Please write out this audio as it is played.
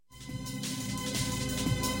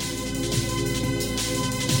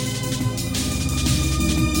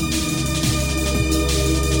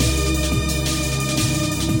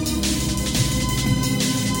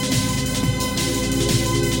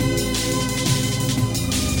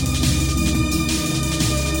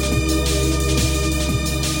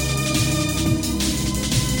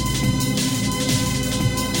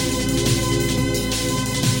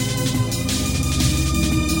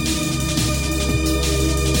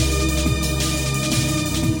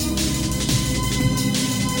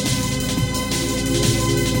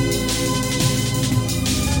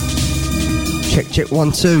Check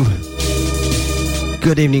 1, 2.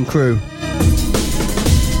 Good evening, crew.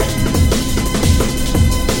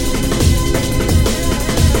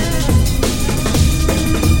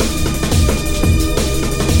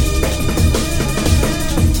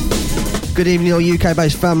 Good evening, all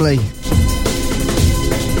UK-based family.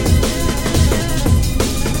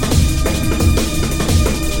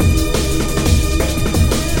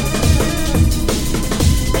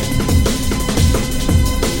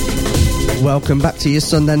 Welcome back to your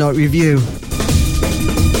Sunday night review.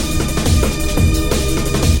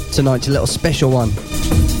 Tonight's a little special one.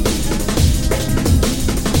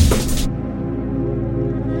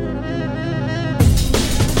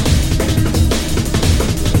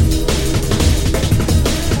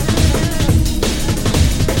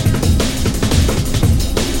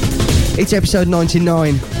 It's episode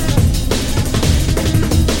 99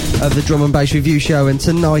 of the Drum and Bass Review Show, and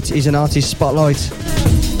tonight is an artist spotlight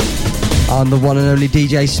on the one and only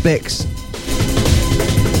DJ Spex.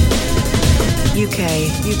 UK,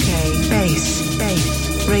 bass,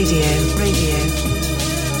 radio.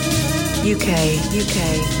 UK,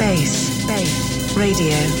 bass,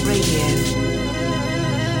 radio.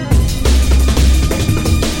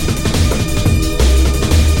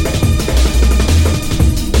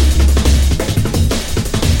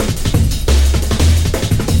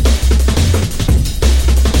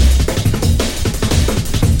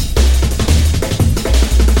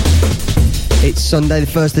 It's Sunday the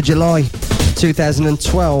 1st of July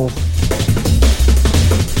 2012.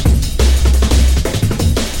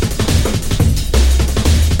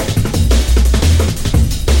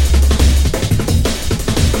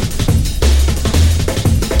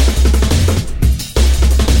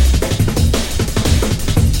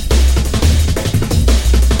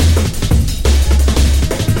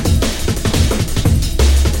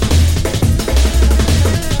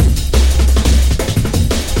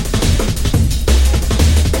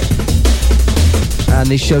 And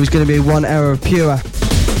this show is going to be 1 hour of pure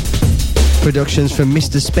productions from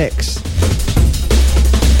Mr. Spex.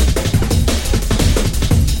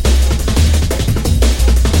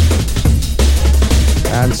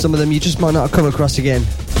 And some of them you just might not have come across again,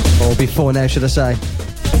 or before now, should I say.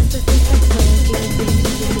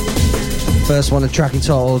 First one, a track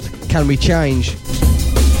entitled Can We Change?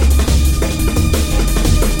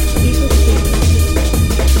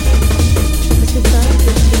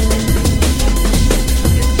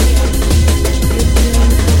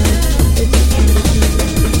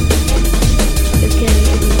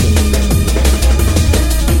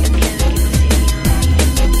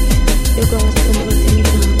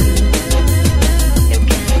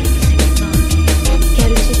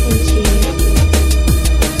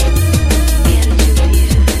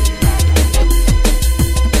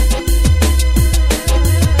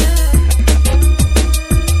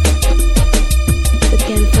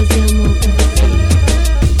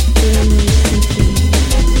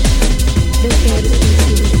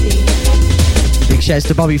 Shouts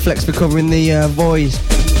to Bobby Flex for covering the voice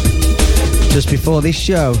just before this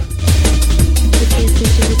show.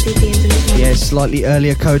 Yeah, slightly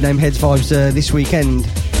earlier Codename Heads vibes this weekend.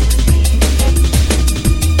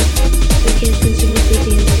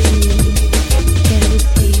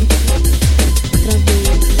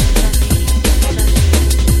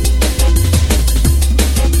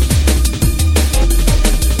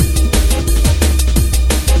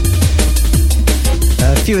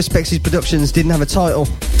 A few of Spex's productions didn't have a title.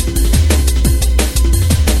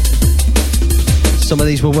 Some of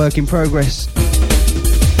these were work in progress.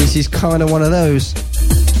 This is kind of one of those.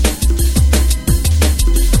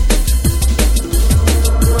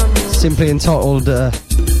 Simply entitled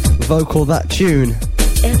Vocal That Tune.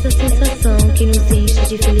 Essa sensação que nos enche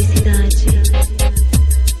de felicidade.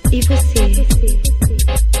 E você?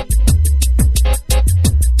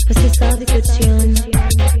 Você sabe que eu te amo.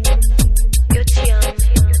 Eu te amo.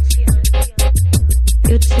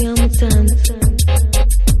 Eu te amo tanto.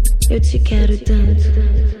 Eu te quero tanto.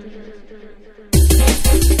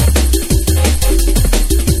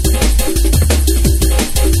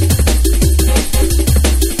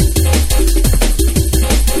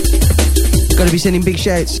 Gotta be sending big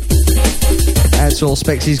shouts out to all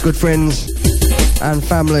Spex's good friends and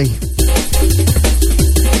family.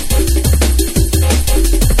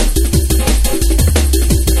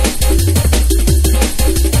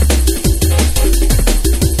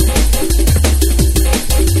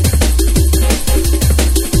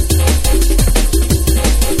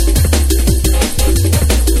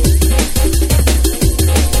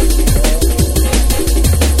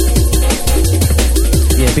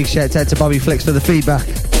 Big shout out to Bobby Flex for the feedback.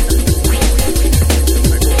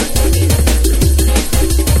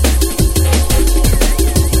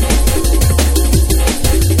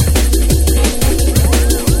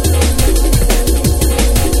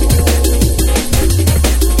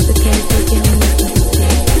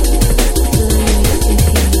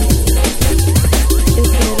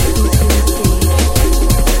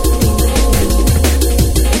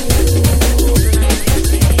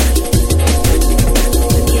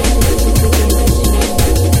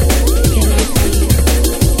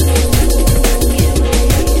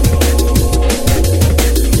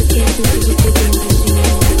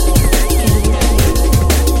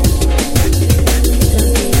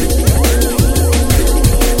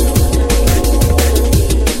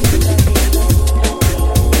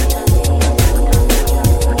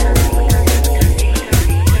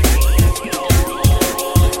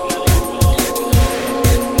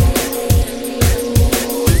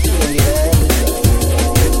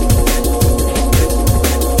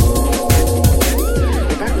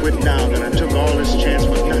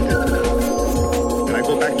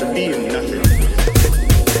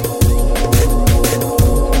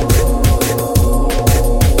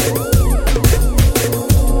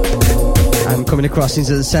 coming across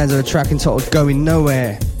into the sounds of a track entitled Going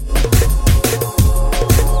Nowhere.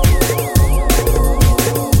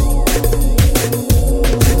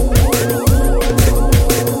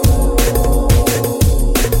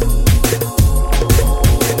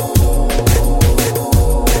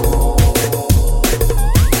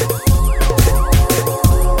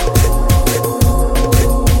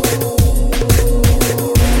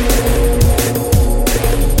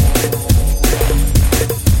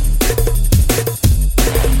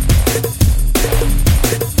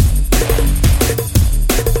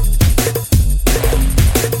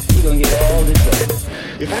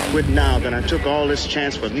 Took all this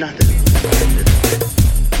chance for nothing.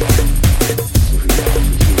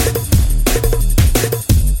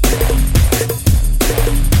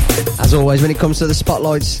 As always, when it comes to the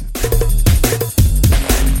spotlights,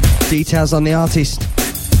 details on the artist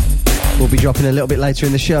will be dropping a little bit later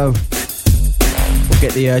in the show. We'll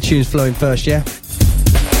get the tunes flowing first, yeah?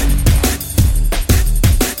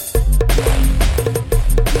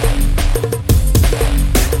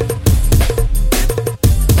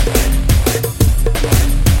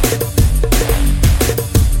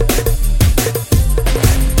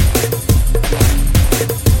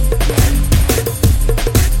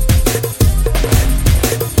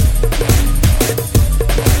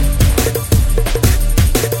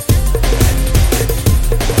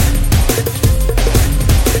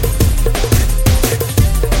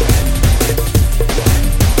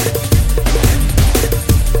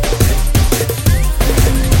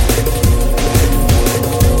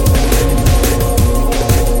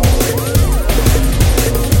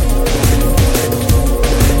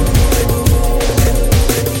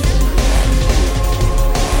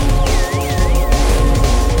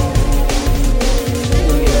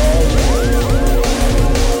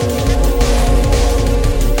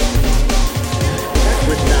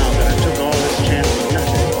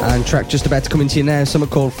 Track just about to come into you now, something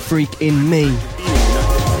called Freak in Me.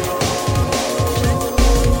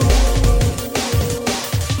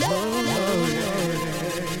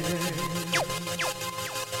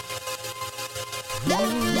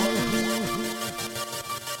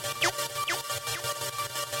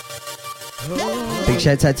 Big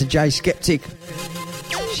shout out to Jay Skeptic.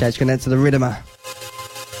 Shouts going out to the Riddimer.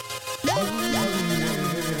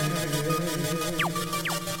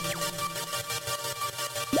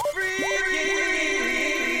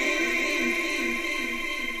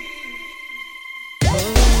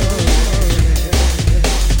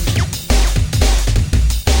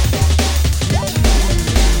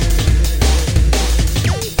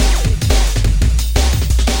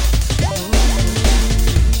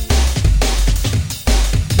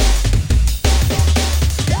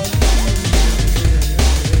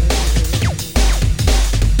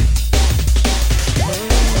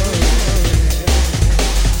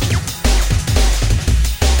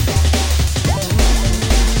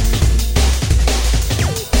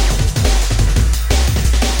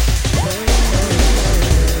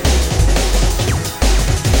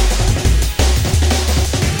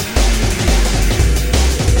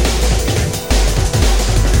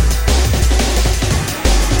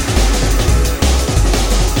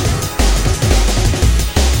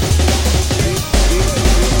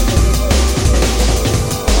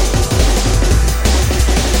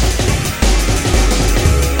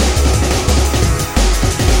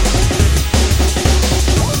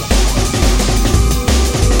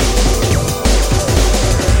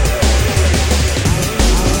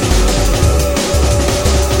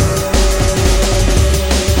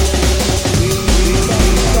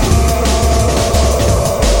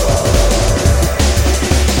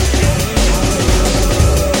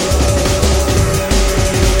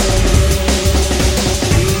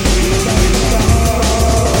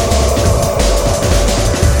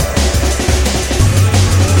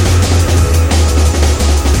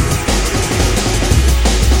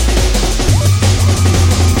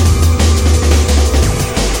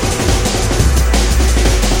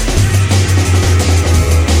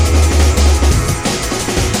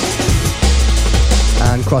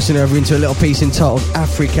 Crossing over into a little piece entitled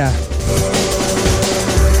Africa.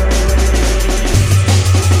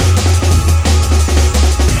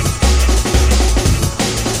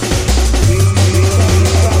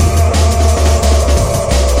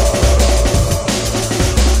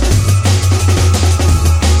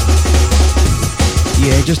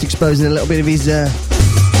 Yeah, just exposing a little bit of his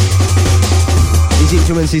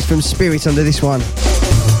influences from Spirit under this one.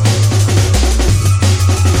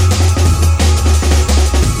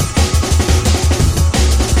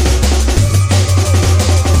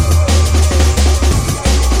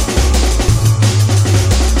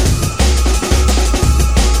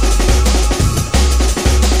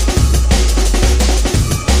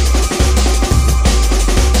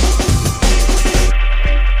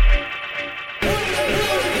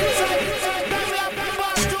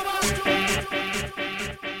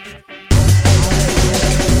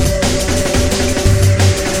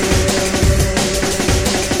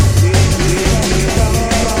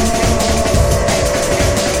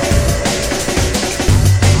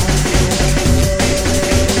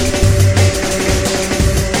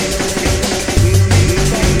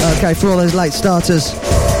 Okay, for all those late starters,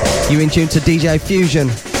 you're in tune to DJ Fusion.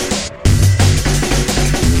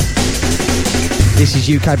 This is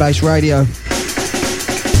UK-based radio.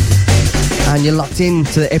 And you're locked in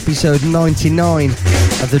to episode 99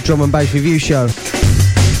 of the Drum and Bass Review Show,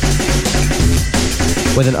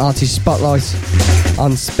 with an artist spotlight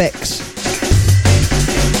on Spex,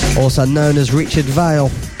 also known as Richard Vale,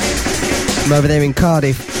 from over there in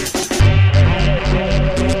Cardiff.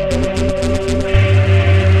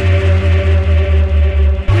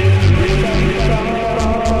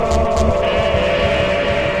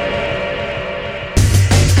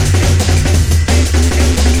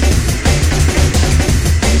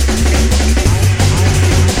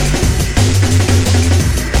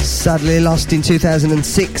 Sadly lost in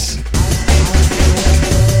 2006.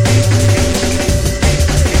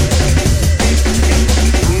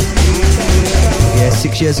 Yeah,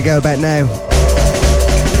 6 years ago about now.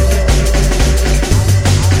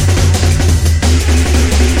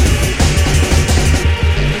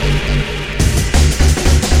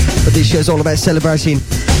 But this show's all about celebrating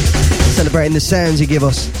the sounds you give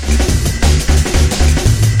us.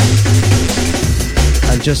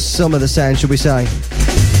 And just some of the sounds, should we say.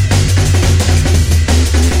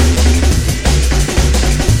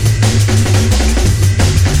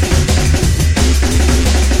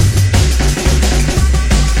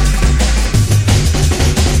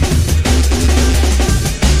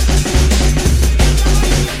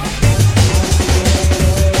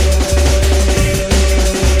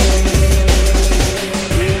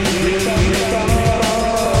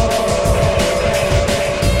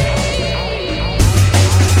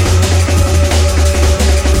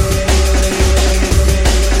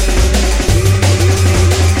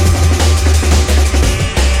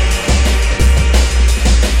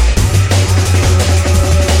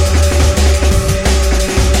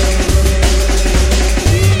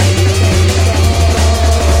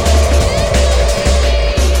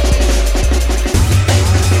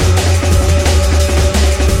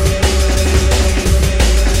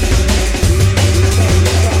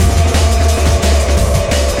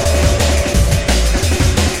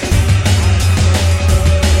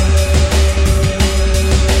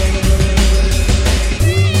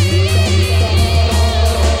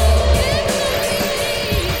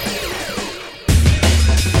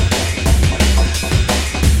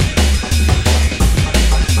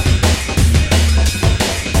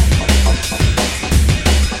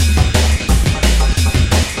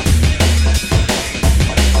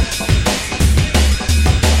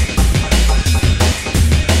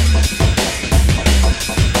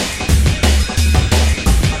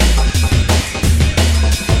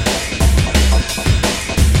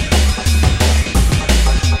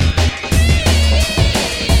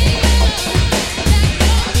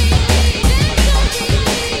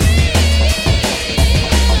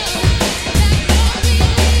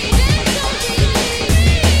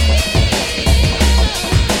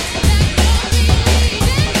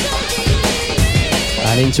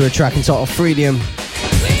 Into a track entitled Freedom.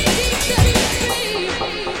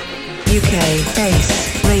 UK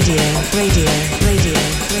Bass Radio.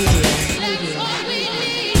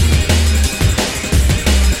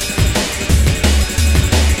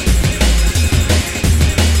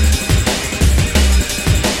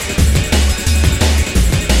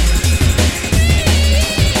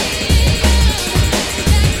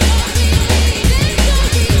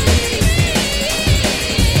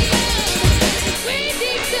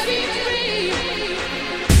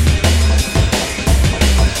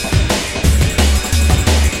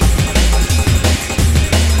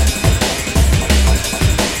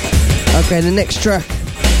 Okay, the next track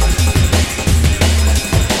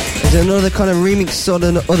is another kind of remix on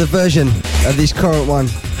another version of this current one.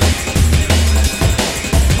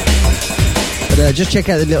 But just check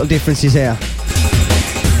out the little differences here.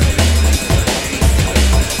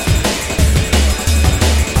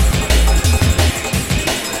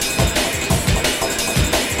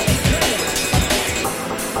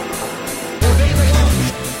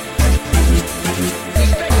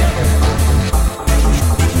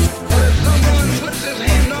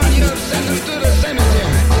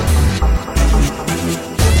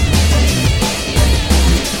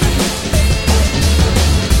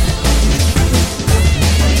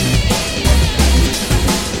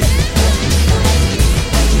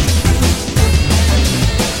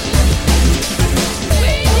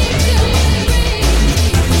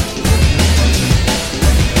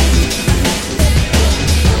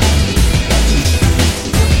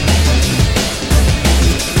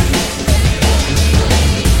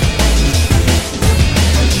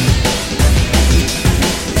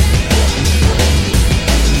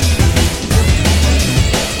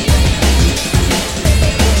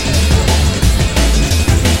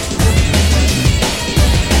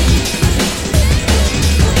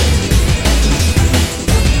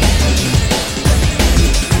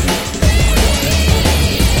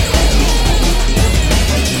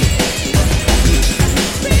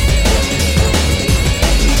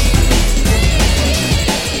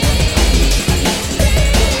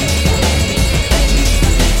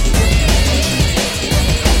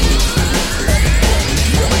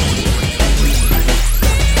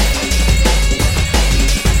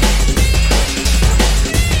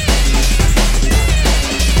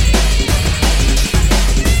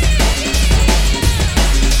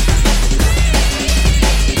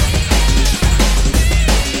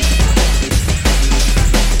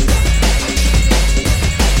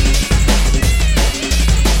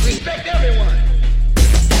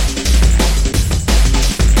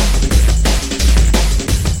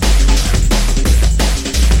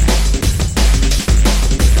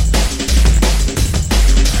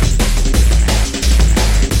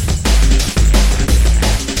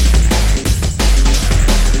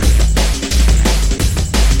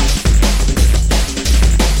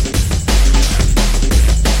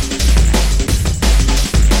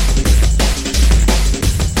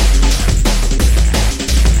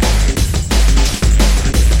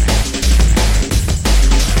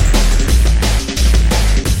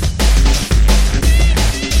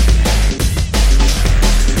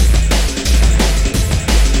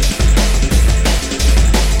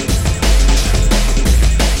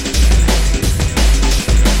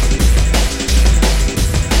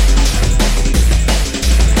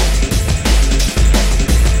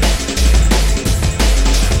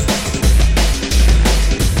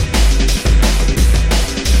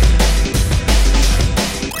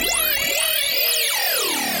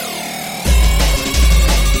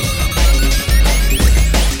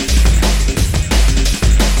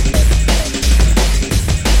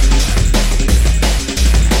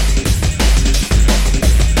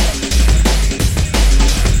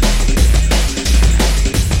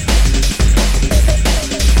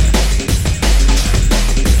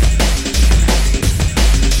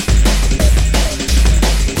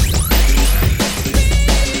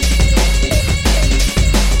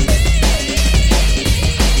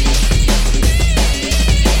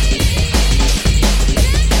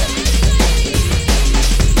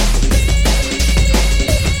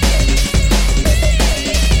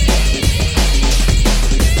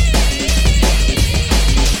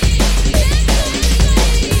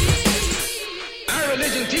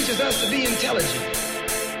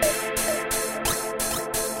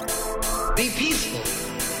 Be peaceful.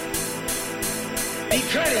 Be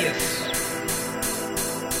courteous.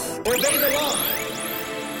 Obey the law.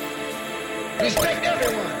 Respect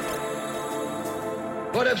everyone.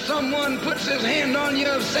 But if someone puts his hand on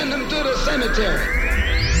you, send him to the cemetery.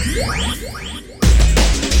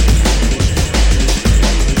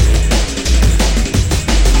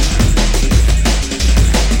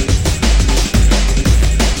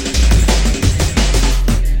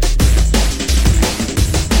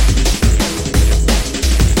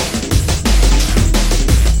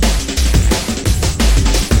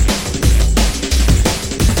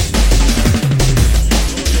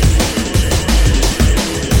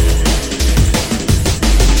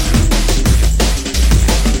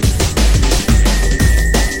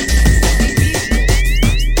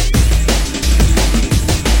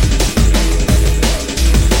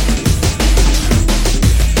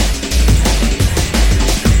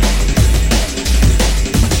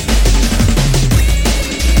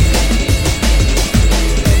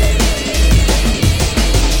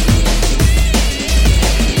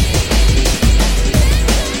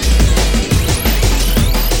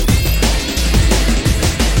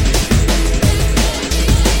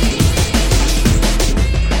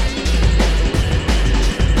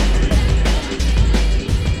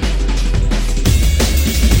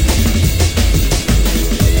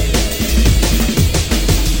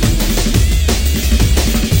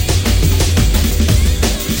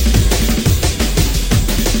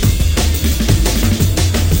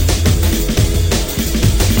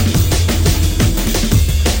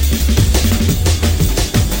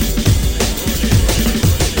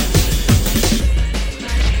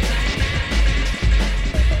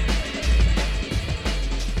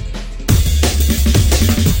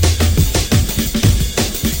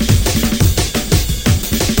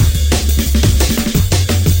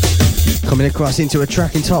 Across into a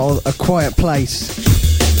track entitled A Quiet Place.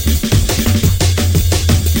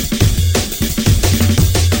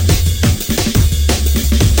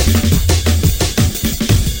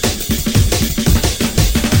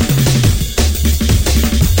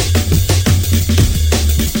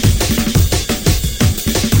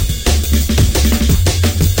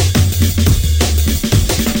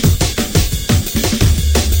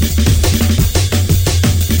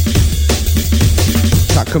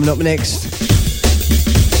 Track coming up next.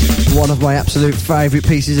 One of my absolute favourite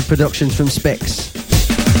pieces of productions from Spex.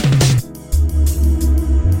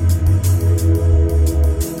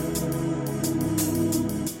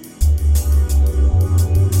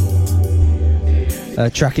 A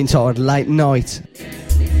track entitled Late Night.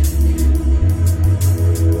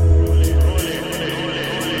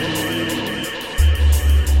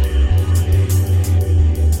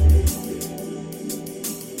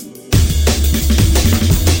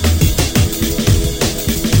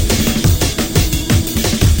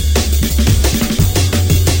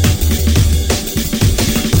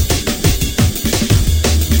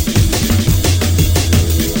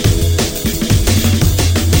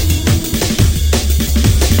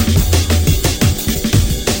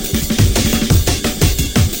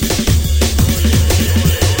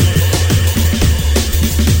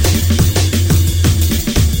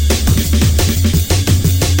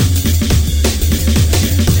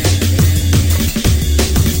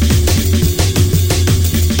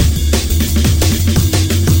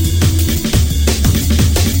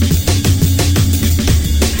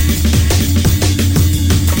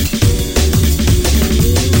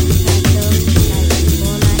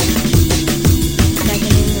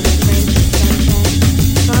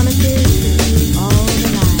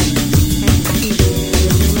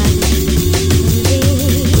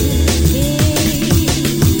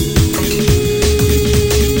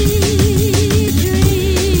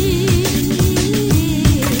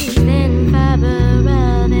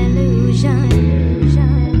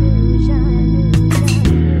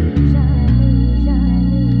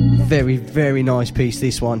 Very nice piece,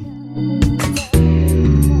 this one.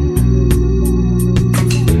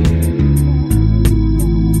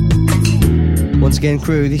 Once again,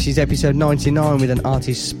 crew, this is episode 99 with an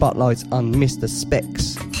artist spotlight on Mr.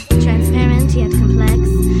 Spex. Transparent yet complex,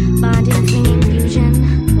 bonding, clinging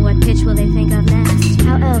fusion. What pitch will they think of next?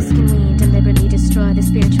 How else can we deliberately destroy the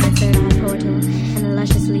spiritual third eye portal and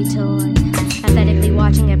lusciously toy? Aesthetically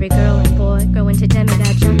watching every girl and boy grow into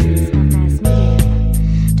demigod junkies of mass media.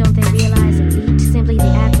 Don't they realize elite simply the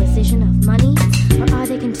acquisition of money? Or are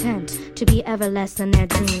they content to be ever less than their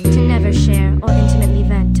dream, to never share or intimately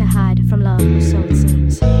vent, to hide from love, or so it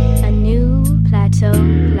seems? A new plateau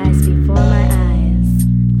lies before my eyes,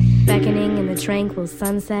 beckoning in the tranquil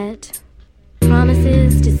sunset,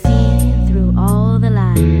 promises to see through all the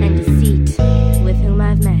lie and deceit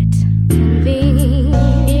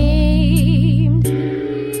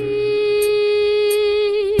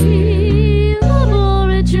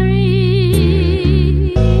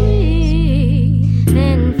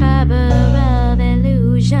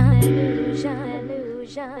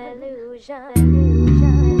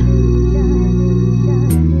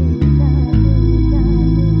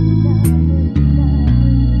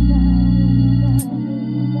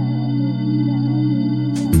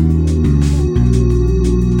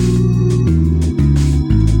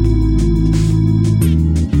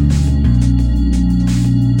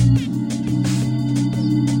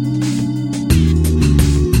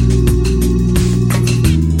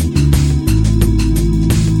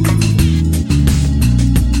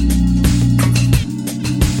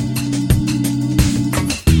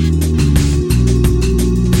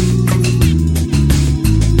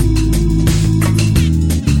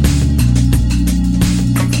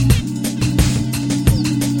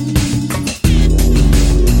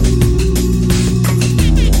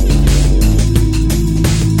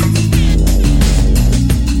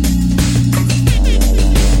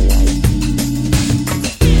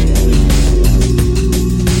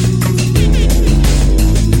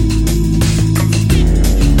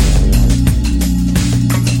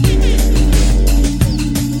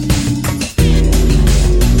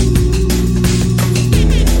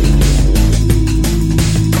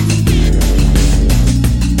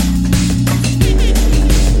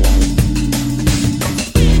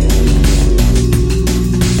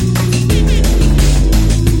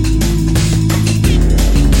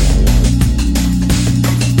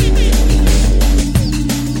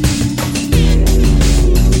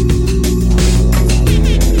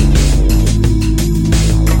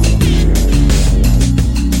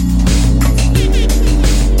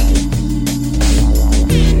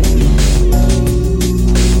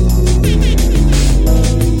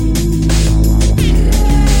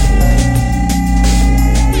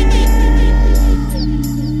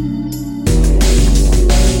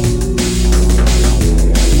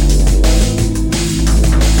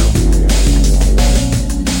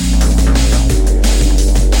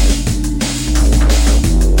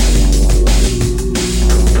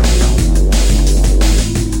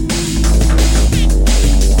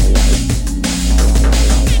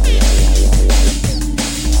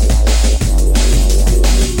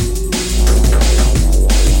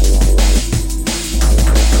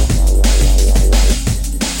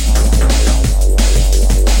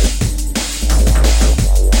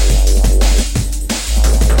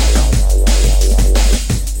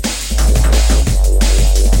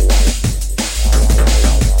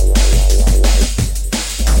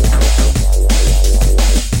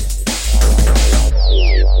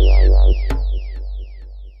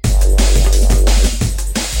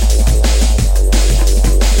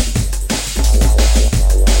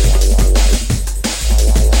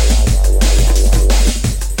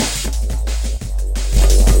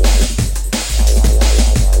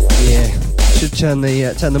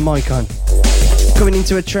turn the mic on. Coming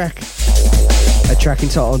into a track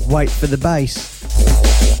entitled "Wait for the Bass."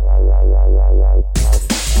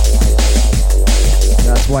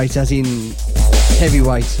 That's weight as in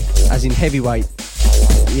heavyweight, as in heavyweight.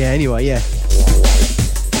 Yeah. Anyway, yeah.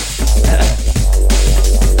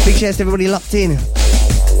 Big shouts to everybody locked in.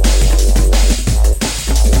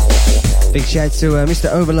 Big shouts to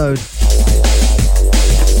Mr. Overload.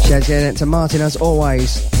 Shouts going out to Martin as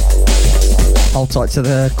always. Hold tight to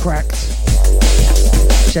the Cracked.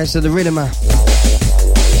 Shouts to the Riddimer.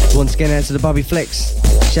 Once again out to the Bobby Flex.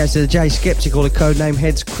 Shouts to the J Skeptical, the codename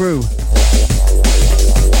Heads crew.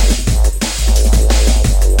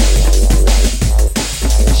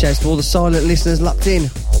 Shouts to all the silent listeners locked in.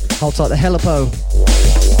 Hold tight to Helipo.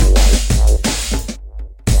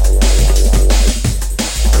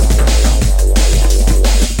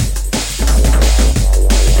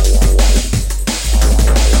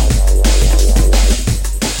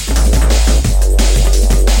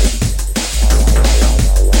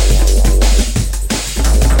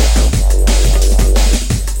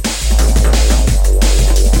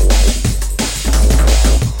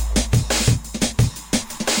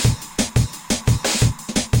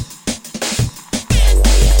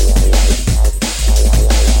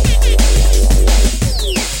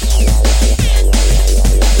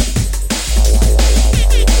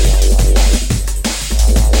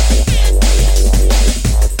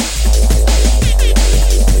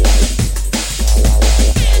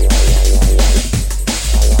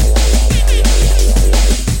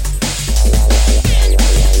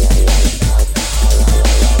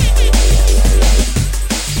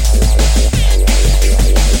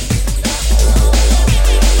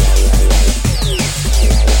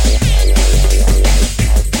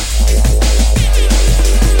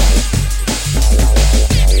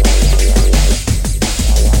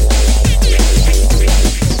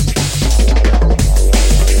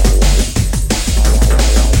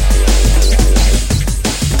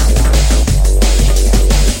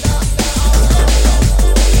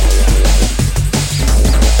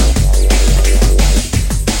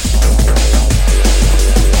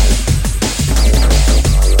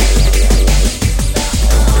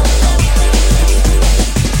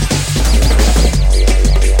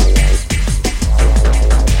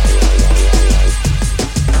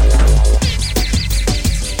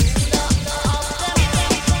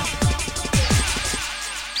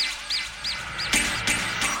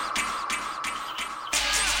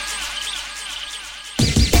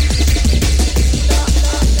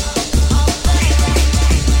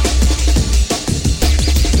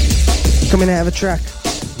 Coming out of a track,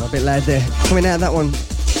 I'm a bit loud there. Coming out of that one,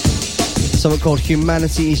 something called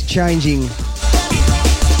Humanity is Changing.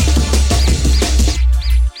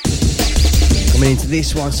 Coming into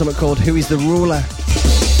this one, something called Who is the Ruler?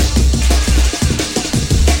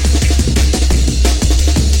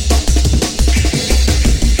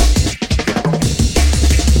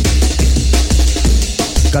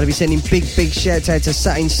 Gotta be sending big shout out to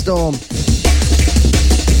Satin Storm.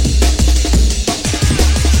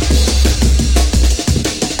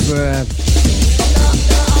 For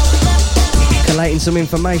collating some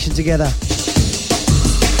information together.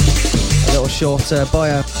 A little short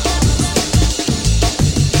bio.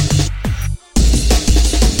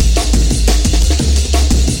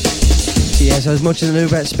 Yeah, so as much as I knew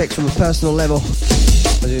about Spex from a personal level,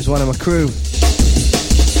 but it was one of my crew.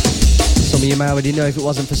 Some of you may already know if it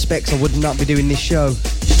wasn't for Spex, I would not be doing this show.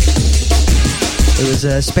 It was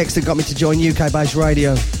Spex that got me to join UK-based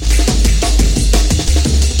radio.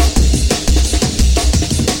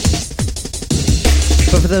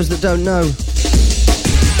 But for those that don't know,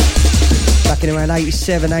 back in around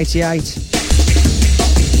 87, 88,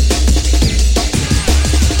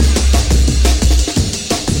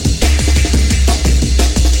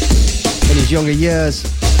 in his younger years,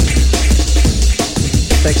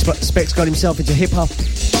 Spex got himself into hip-hop,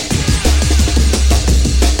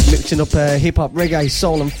 mixing up hip-hop, reggae,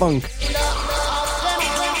 soul and funk.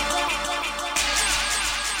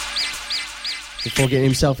 Before getting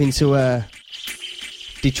himself into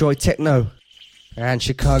Detroit techno and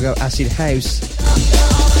Chicago acid house.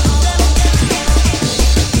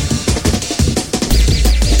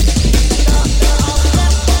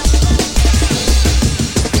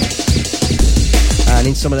 And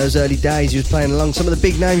in some of those early days, he was playing along some of the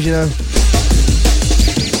big names, you know.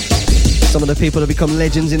 Some of the people that become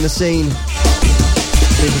legends in the scene.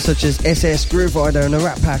 People such as SS, Groove Rider and the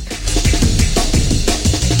Rat Pack.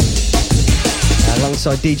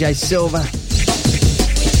 Alongside DJ Silver.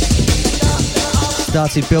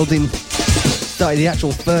 Started the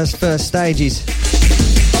actual first stages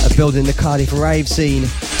of building the Cardiff rave scene.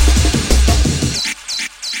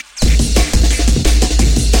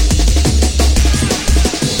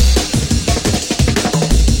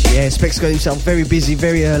 Yeah, Spex got himself very busy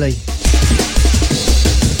very early.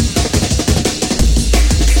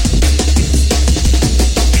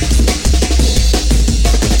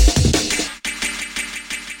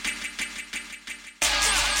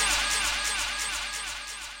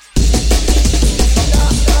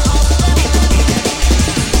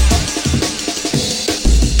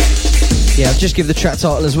 Yeah, I've just given the track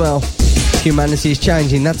title as well. Humanity is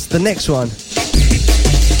Changing. That's the next one.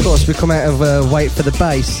 Of course, we come out of Wait for the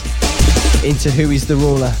Bass into Who is the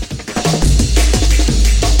Ruler.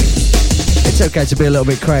 It's okay to be a little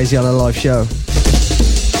bit crazy on a live show.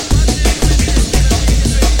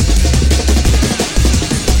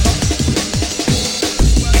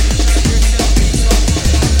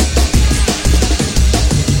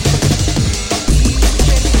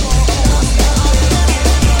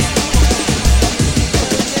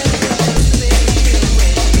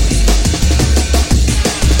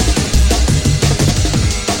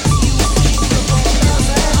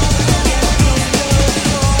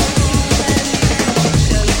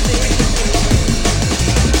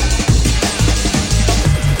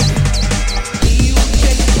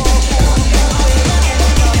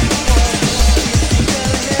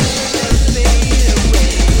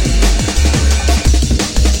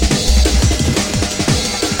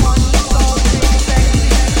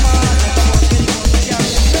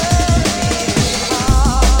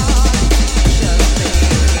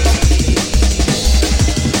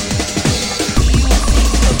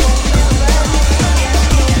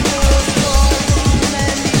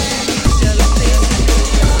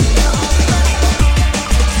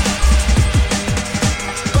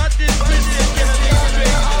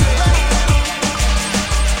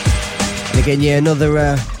 Again, yeah,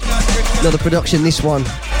 another production, this one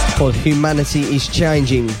called Humanity is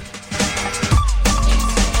Changing.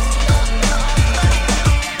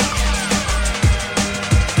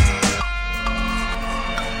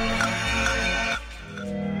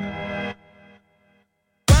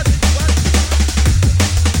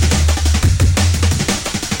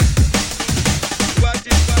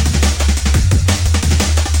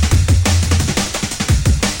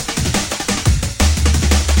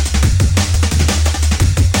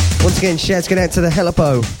 Again, shouts going out to the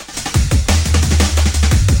Helipo.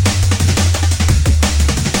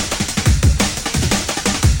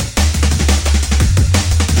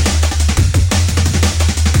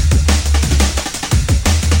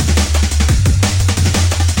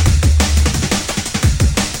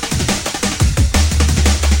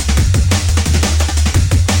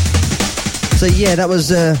 So yeah, that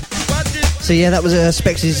was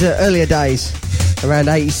Spex' earlier days, around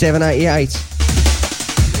 87, 88.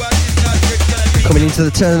 Coming into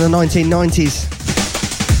the turn of the 1990s.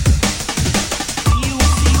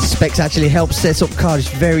 Spex actually helped set up Cardiff's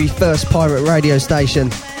very first pirate radio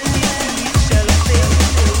station.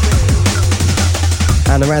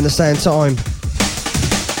 And around the same time,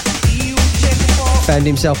 found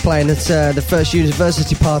himself playing at the first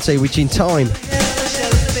university party, which in time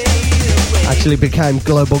actually became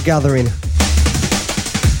Global Gathering.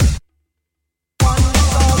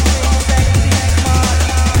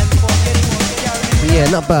 Yeah,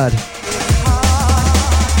 not bad.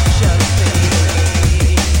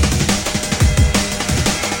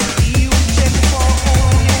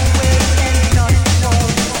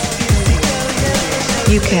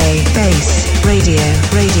 UK Bass Radio.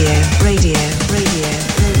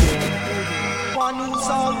 One who's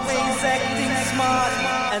always acting smart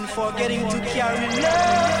and forgetting to carry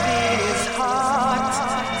love in his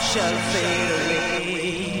heart shall fade away.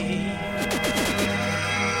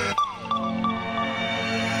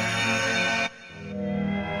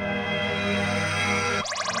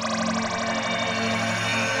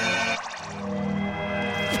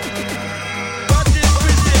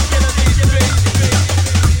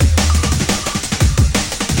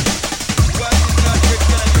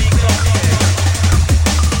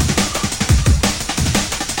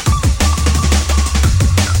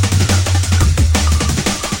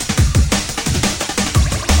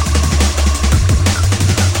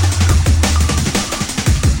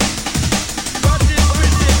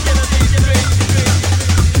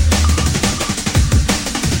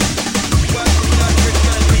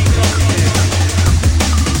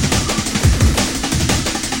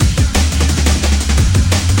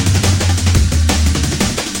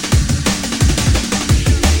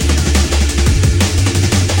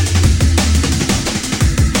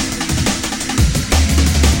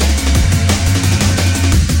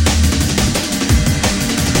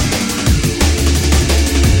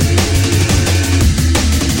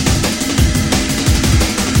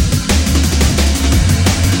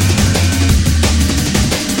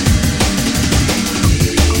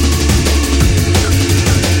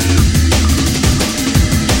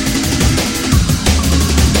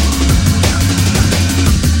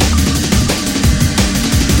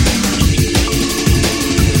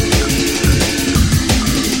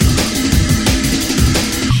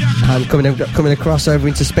 Coming across over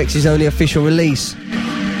into Spex' only official release,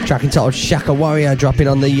 track entitled Shaka Warrior, dropping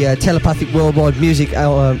on the Telepathic Worldwide Music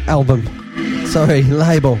label.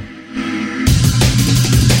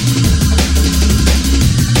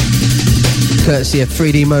 Courtesy of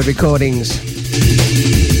 3D Mode Recordings.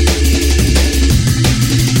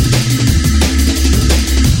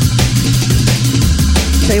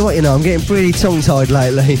 Tell you what, I'm getting pretty tongue-tied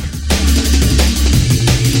lately.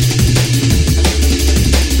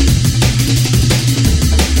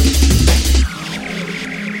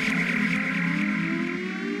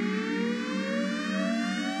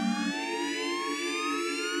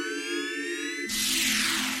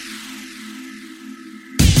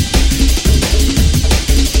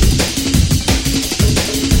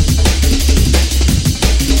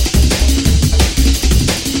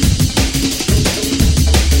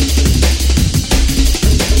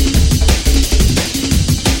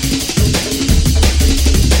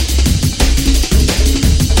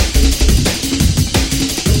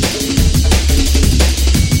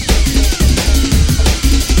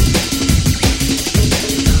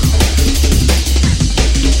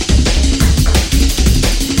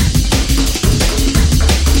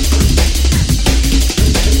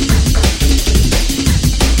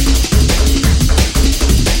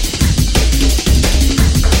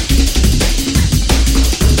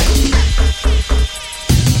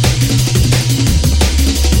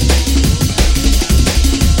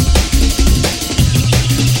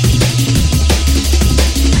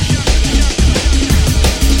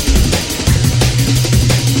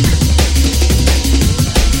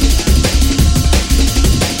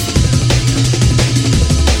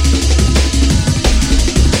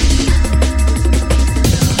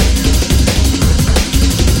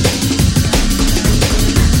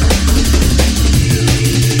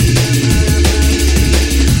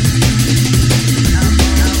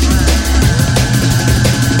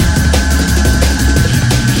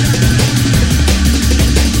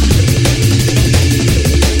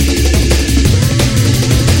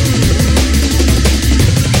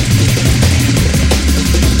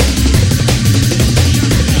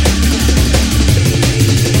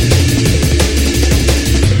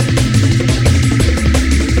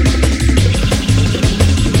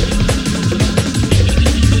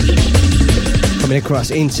 Coming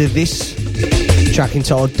across into this track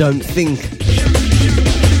entitled Don't Think.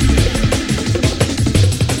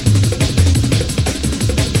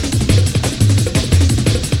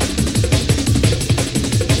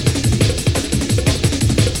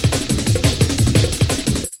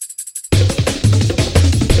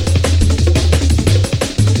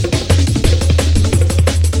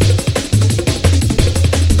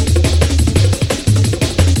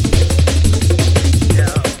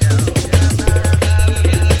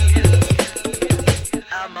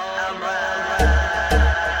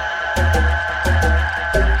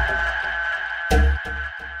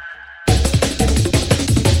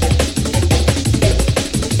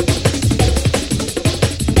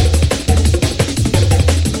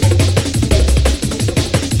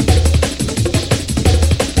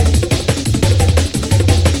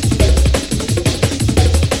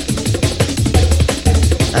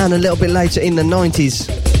 And a little bit later in the 90s,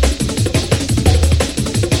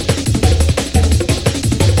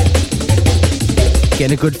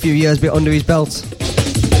 getting a good few years bit under his belt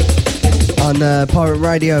on pirate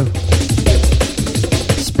radio.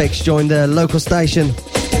 Spex joined the local station,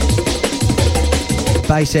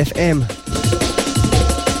 Bass FM,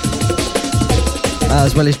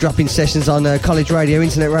 as well as dropping sessions on college radio,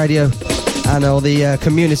 internet radio, and all the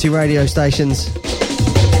community radio stations,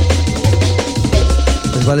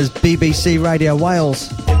 as well as BBC Radio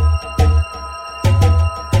Wales.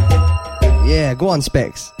 Yeah, go on,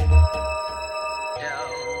 Spex.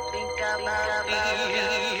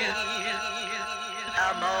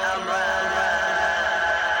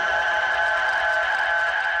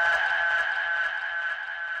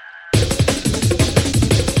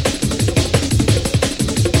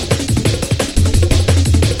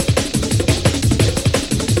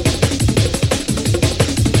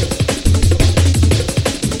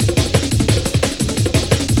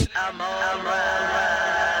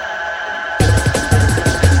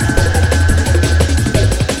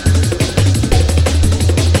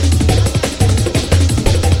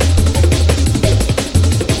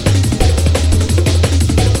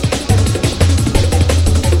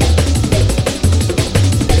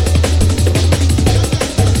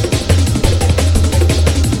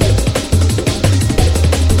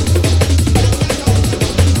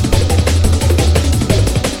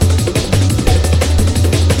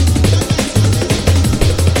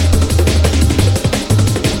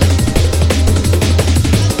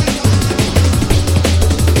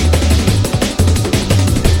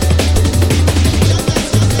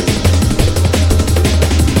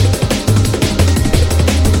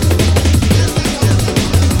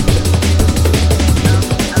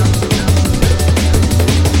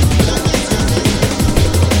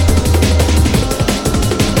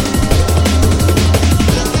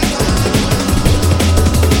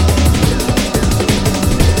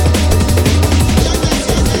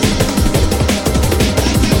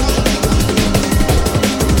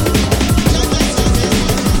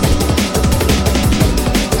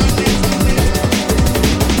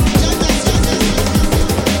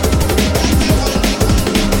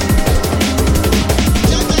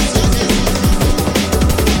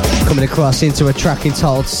 Across into a track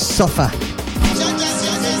entitled Suffer.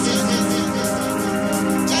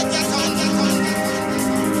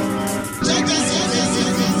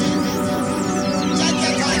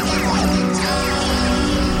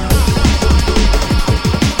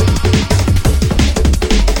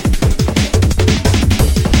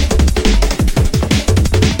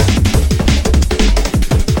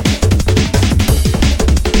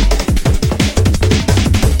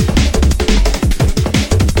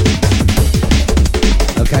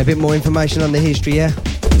 A bit more information on the history, yeah?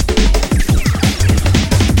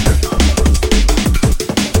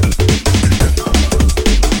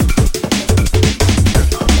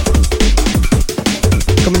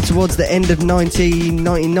 Coming towards the end of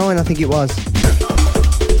 1999, I think it was.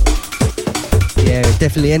 Yeah,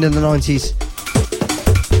 definitely end of the 90s.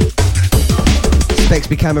 Spex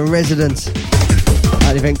became a resident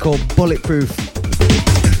at an event called Bulletproof.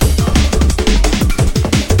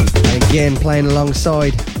 And again, playing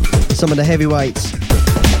alongside some of the heavyweights.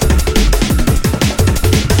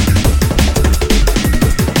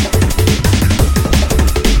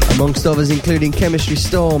 Amongst others including Chemistry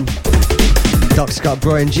Storm, Doc Scott,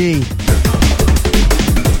 Brian G.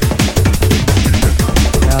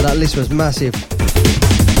 Now that list was massive.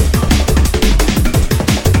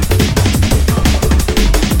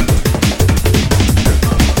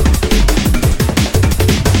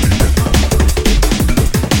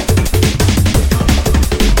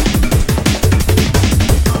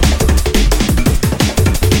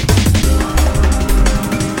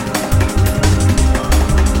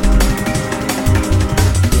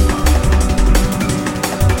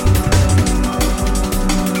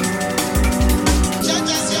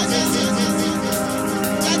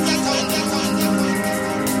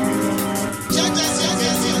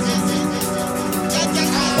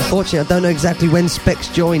 Unfortunately, I don't know exactly when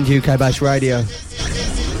Spex joined UK Bass Radio.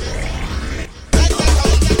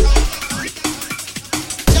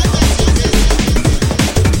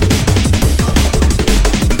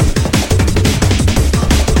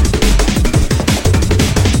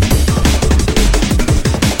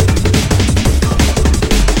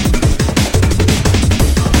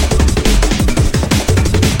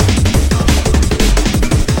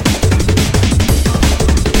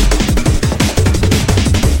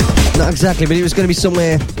 Exactly, but it was going to be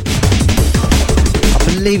somewhere, I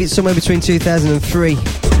believe it's somewhere between 2003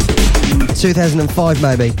 2005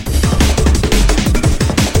 maybe,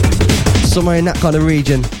 somewhere in that kind of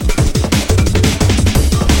region.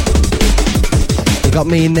 You got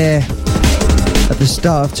me in there at the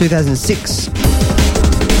start of 2006.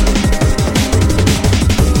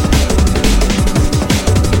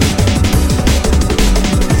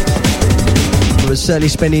 I was certainly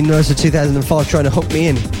spending most of 2005 trying to hook me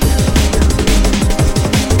in.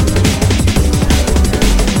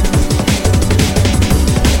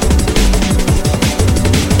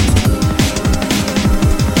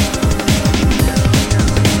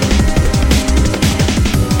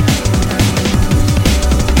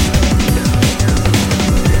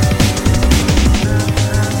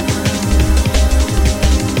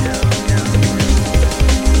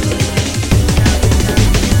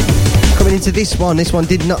 To this one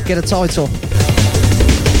did not get a title,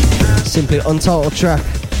 simply untitled track,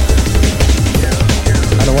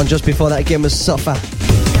 and the one just before that again was Suffer.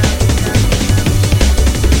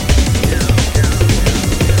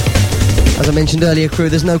 As I mentioned earlier, crew,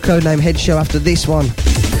 there's no Codename Head show after this one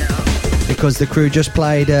because the crew just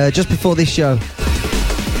played just before this show. They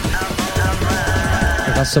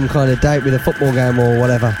got some kind of date with a football game or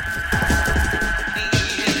whatever.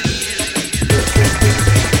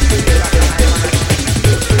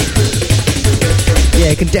 Yeah,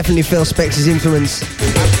 you can definitely feel Spex' influence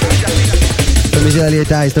from his earlier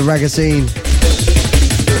days, the ragga scene.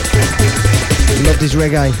 He loved his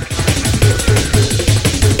reggae.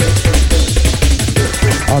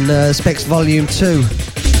 On Spex Volume 2.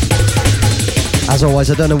 As always,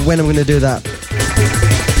 I don't know when I'm going to do that.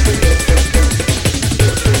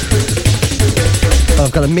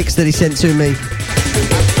 I've got a mix that he sent to me.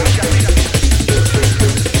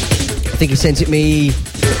 I think he sent it me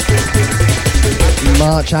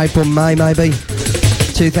March, April, May maybe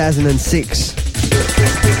 2006.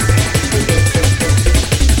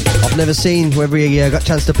 I've never seen whether he got a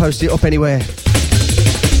chance to post it up anywhere.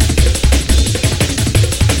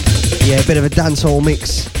 Yeah, a bit of a dancehall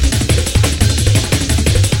mix.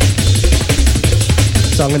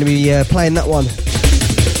 So I'm going to be playing that one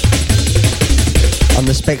on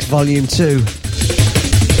the Spex Volume 2.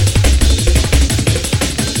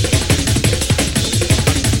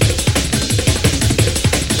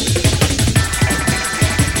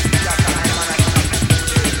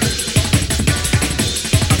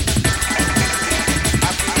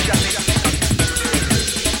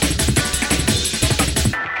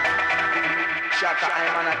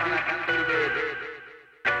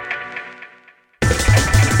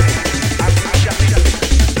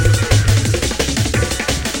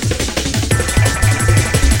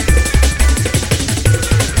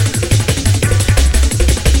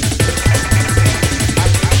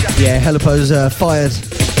 Yeah, Helipo's fired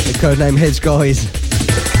the Codename Heads guys.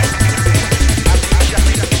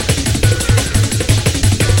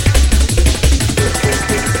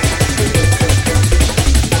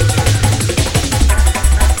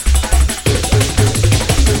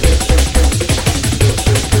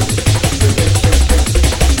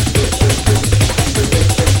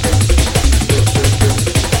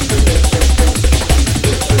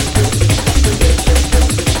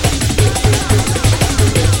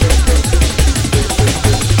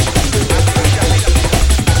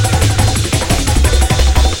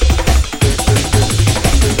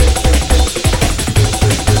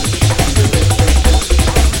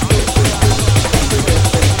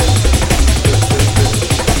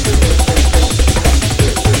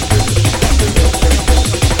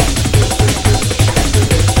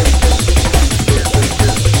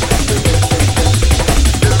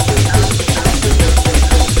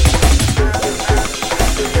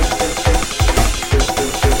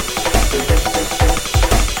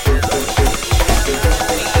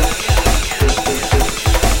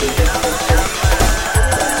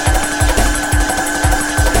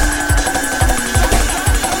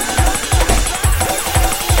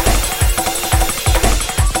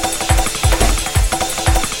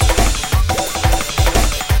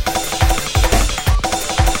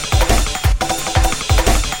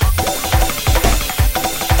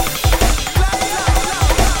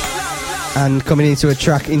 and coming into a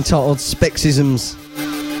track entitled Spexisms.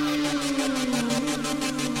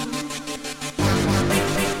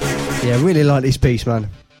 Yeah, really like this piece, man.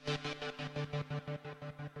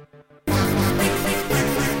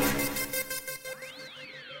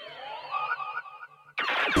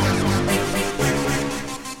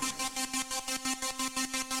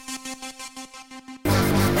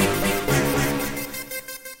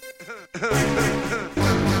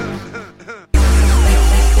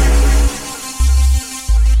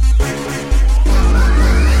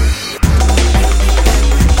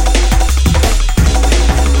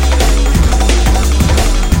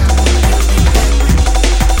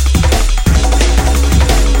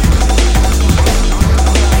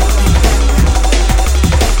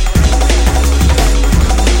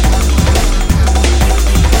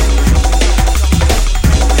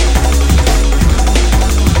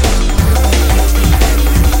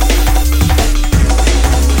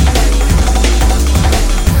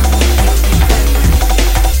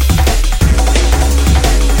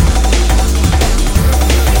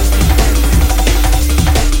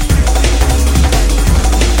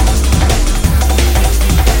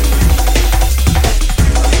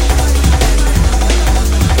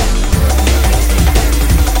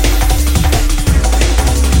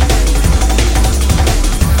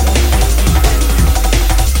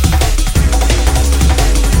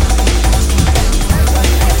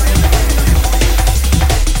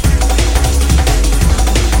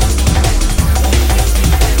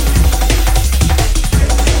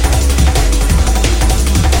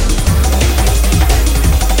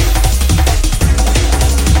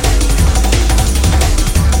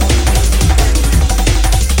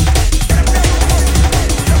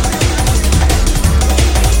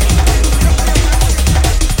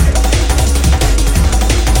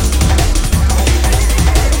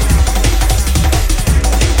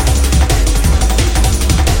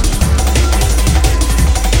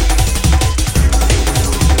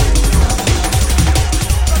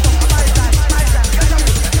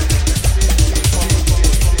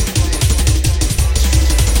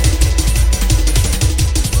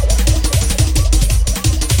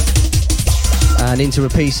 Into a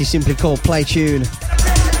piece is simply called Play Tune.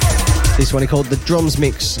 This one is called The Drums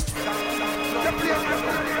Mix.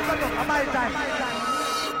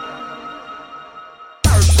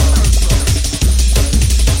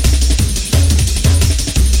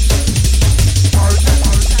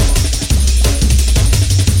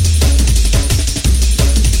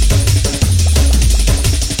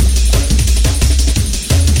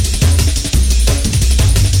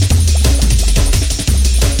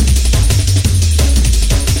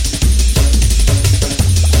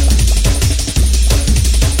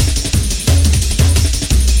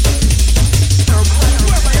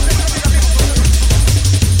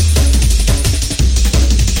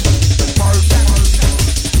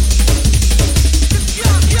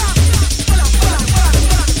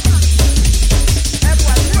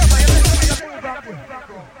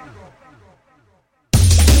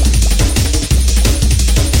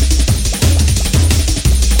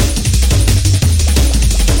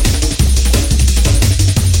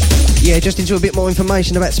 Just into a bit more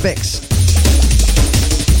information about Spex.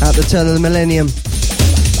 At the turn of the millennium, at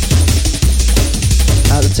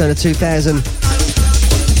the turn of 2000,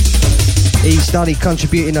 he started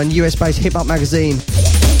contributing on US-based hip-hop magazine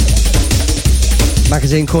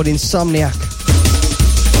called Insomniac.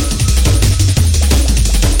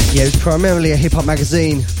 Yeah, it was primarily a hip-hop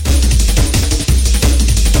magazine.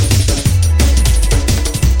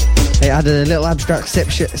 It had a little abstract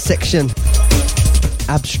section,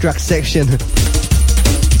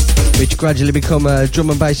 which gradually become drum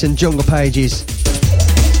and bass and jungle pages,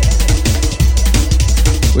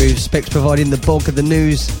 with Spex providing the bulk of the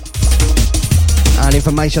news and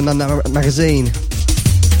information on that magazine.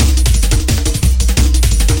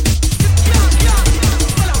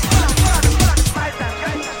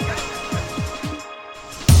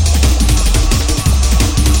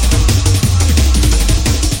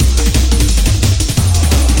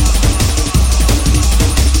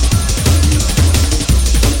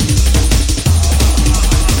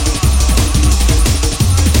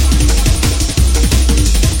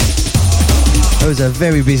 I was a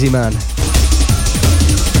very busy man.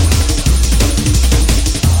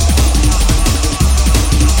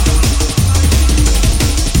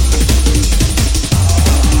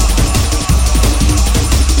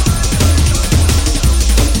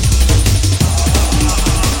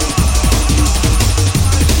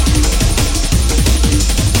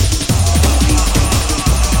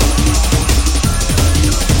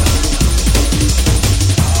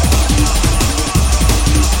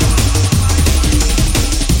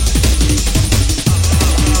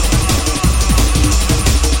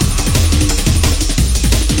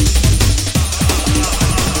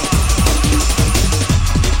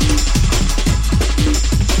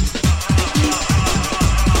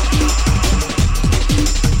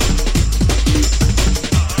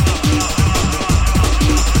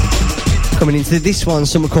 Coming into this one,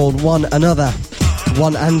 something called One Another.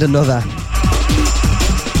 One and Another.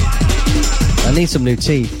 I need some new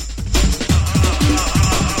teeth.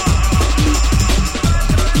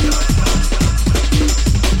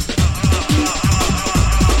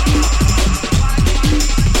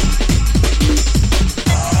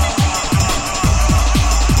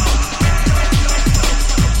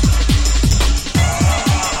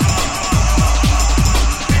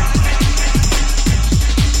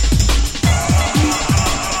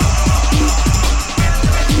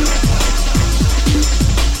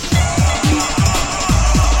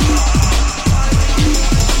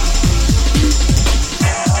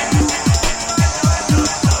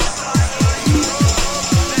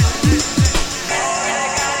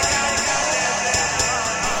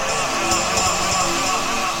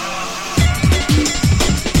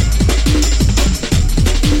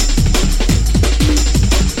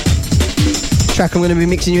 Track I'm going to be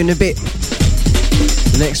mixing you in a bit.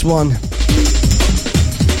 The next one.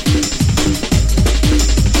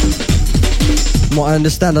 From what I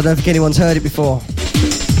understand, I don't think anyone's heard it before.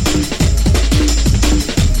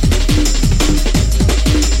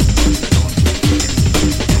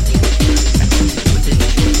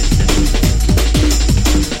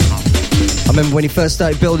 I remember when he first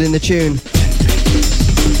started building the tune,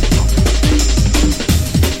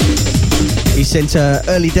 he sent an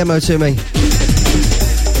early demo to me.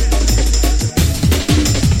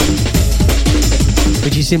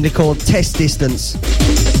 Which he simply called Test Distance.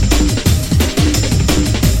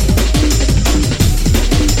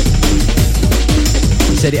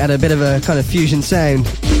 He said it had a bit of a kind of fusion sound,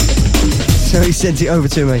 so he sent it over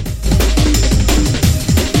to me.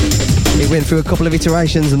 It went through a couple of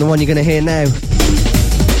iterations, and the one you're going to hear now,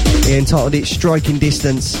 he entitled it Striking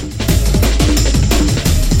Distance.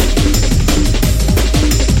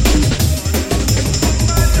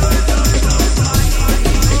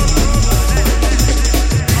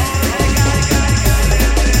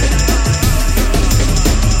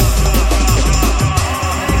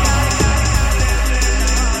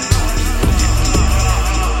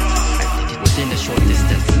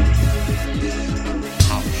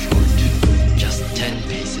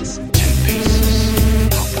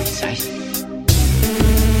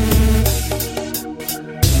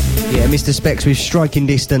 Mr. Spex with Striking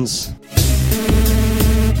Distance.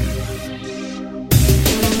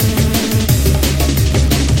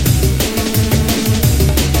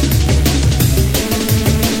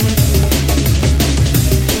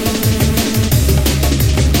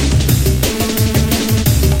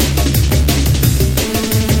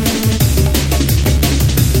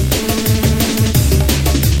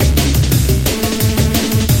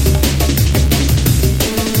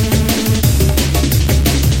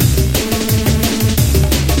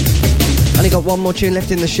 Got one more tune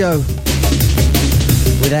left in the show.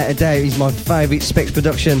 Without a doubt, he's my favourite Spex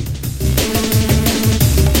production.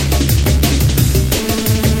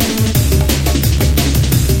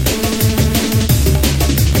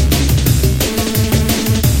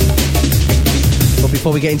 But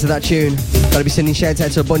before we get into that tune, gotta be sending shouts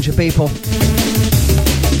out to a bunch of people.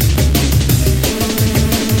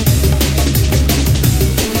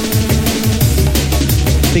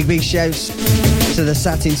 Big shouts to the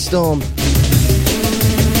Satin Storm.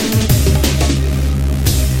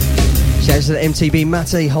 Shouts to the MTB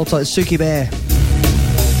Matty, hold tight Suki Bear.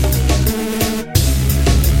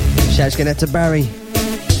 Shouts going out to Barry.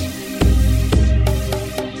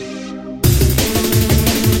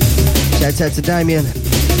 Shouts out to Damien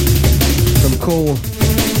from Cool.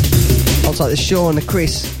 Hold tight to Sean, to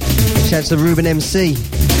Chris. Shouts to Ruben MC.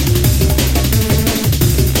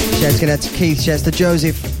 Shouts going out to Keith. Shouts to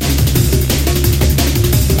Joseph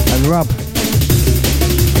and Rob.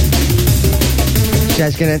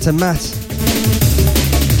 Shouts going out to Matt.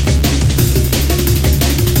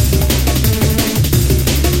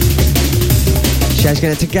 Shouts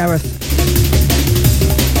going out to Gareth.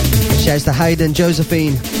 Shouts to Hayden,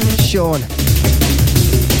 Josephine, Sean.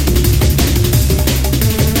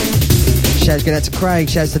 Shouts going out to Craig.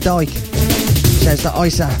 Shouts to Dyke. Shouts to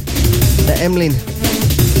Isa, to Emlyn.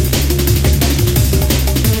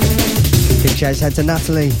 Big shouts out to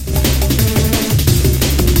Natalie.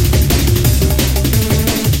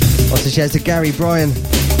 Also shouts to Gary, Brian,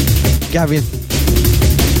 Gavin,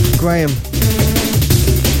 Graham.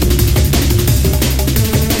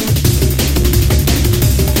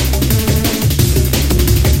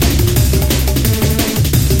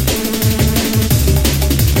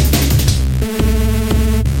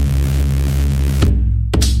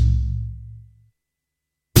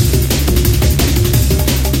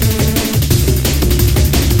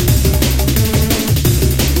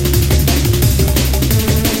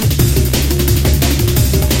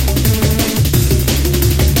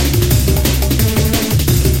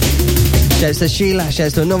 to Sheila,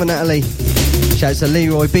 shouts to another Natalie, shouts to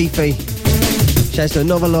Leroy Beefy, shouts to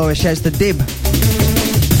another Laura, shouts to Dib.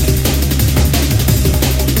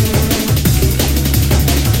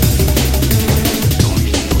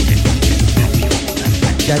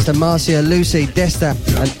 Shouts to Marcia, Lucy, Desta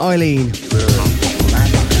and Eileen.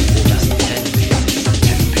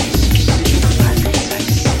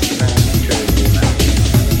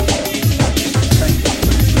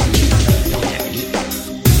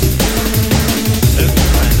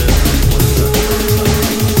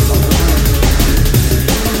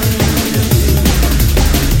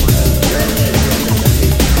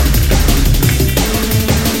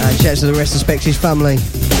 Shouts to the rest of Spex's family.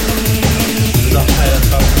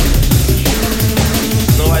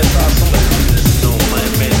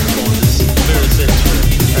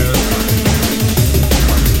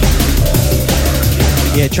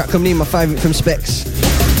 Yeah, track coming in, my favourite from Spex.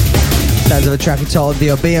 Sounds of a track entitled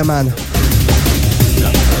The Obeah Man.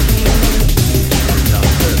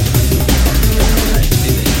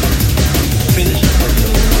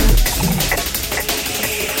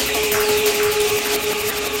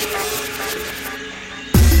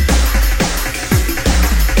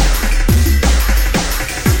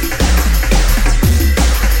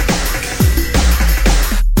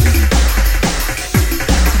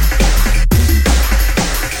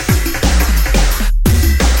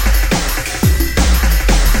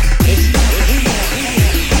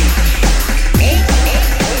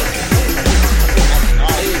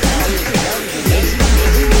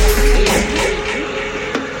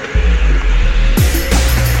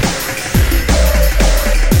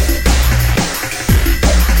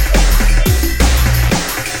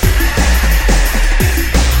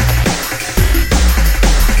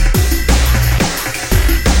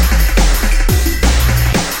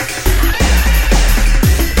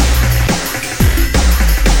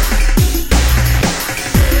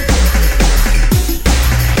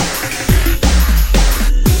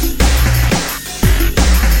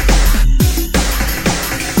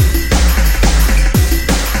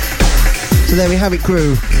 So there we have it,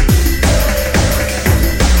 crew.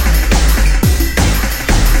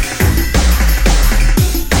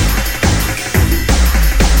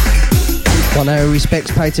 One hour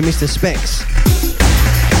respects paid to Mr. Spex.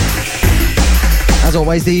 As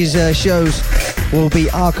always, these shows will be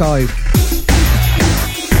archived.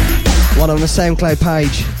 One on the SoundCloud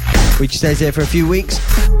page, which stays there for a few weeks,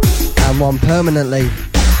 and one permanently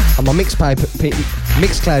on my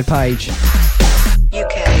Mixcloud page.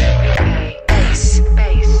 UK Bass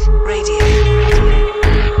Radio.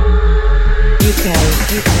 UK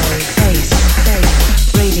Bass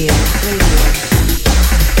Radio.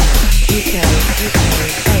 UK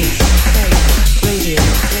Bass Radio. UK Bass Radio.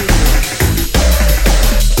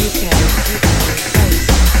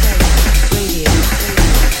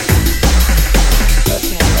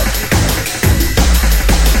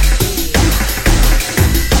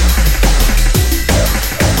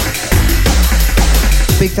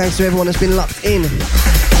 Big thanks to everyone that's been locked in.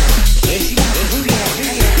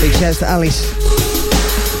 Big shouts to Alice.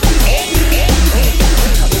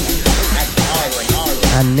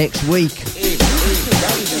 And next week,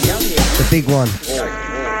 the big one.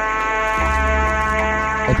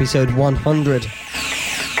 Episode 100.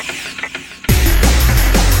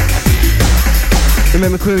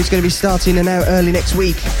 Remember, crew, it's going to be starting an hour early next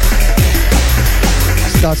week.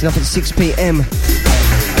 Starting off at 6 PM.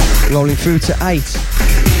 Rolling through to 8.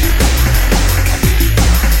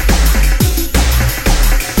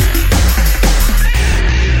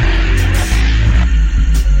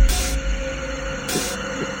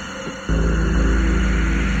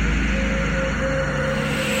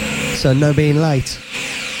 So no being late.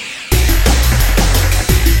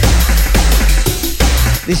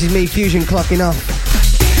 This is me, Fusion, clocking off.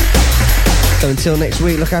 So until next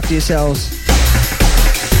week, look after yourselves.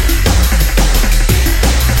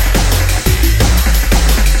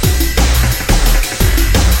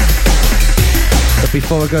 But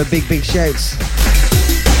before I go, big shouts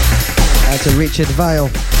out to Richard Vale.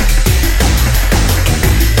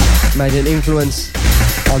 Made an influence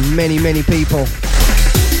on many people.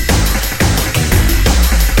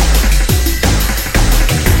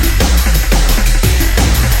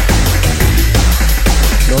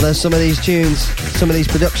 Although some of these tunes, some of these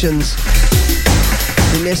productions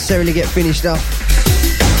didn't necessarily get finished off,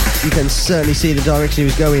 you can certainly see the direction he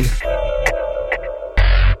was going.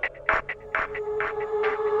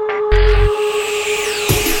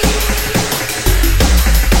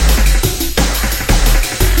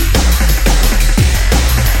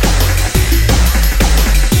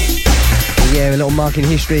 Yeah, a little mark in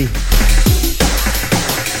history.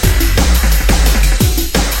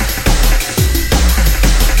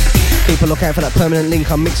 keep a lookout for that permanent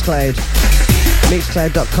link on Mixcloud.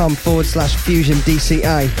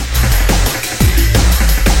 Mixcloud.com/FusionDCA.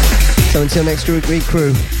 So until next week,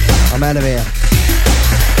 crew, I'm out of here.